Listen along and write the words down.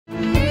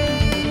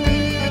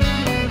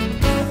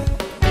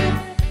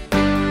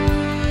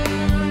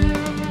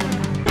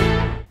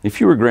if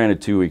you were granted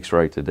 2 weeks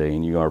right today,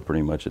 and you are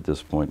pretty much at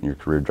this point in your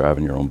career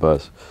driving your own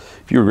bus,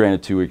 if you were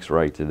granted 2 weeks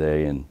right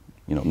today and,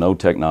 you know, no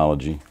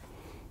technology,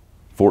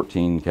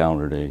 14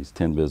 calendar days,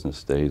 10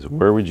 business days,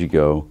 where would you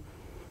go?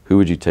 Who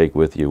would you take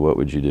with you? What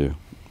would you do?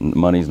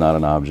 Money's not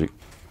an object.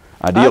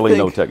 Ideally,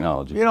 no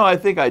technology. You know, I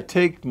think I'd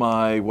take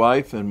my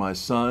wife and my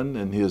son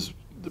and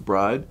the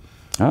bride,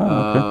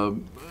 Okay.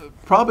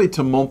 probably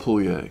to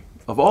Montpellier.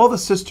 Of all the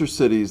sister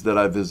cities that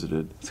I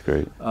visited, That's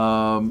great.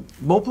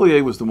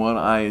 Montpellier was the one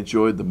I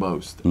enjoyed the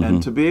most.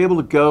 And to be able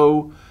to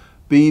go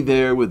be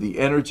there with the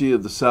energy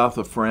of the south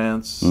of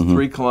France,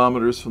 3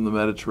 kilometers from the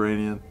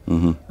Mediterranean,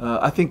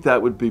 I think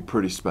that would be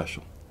pretty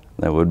special.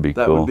 That would be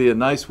cool. That would be a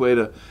nice way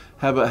to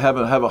have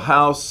a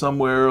house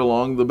somewhere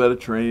along the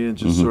Mediterranean,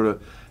 just sort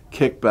of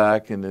kick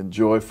back and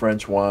enjoy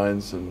French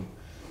wines and,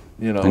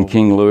 you know. And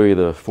King Louis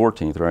the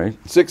 14th, right?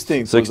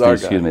 16th was our guy.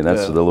 Excuse me,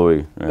 that's the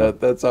Louis. Right?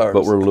 That's ours.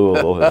 But we're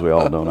Louisville, as we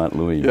all know, not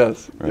Louis.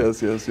 Yes, right?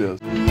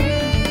 yes.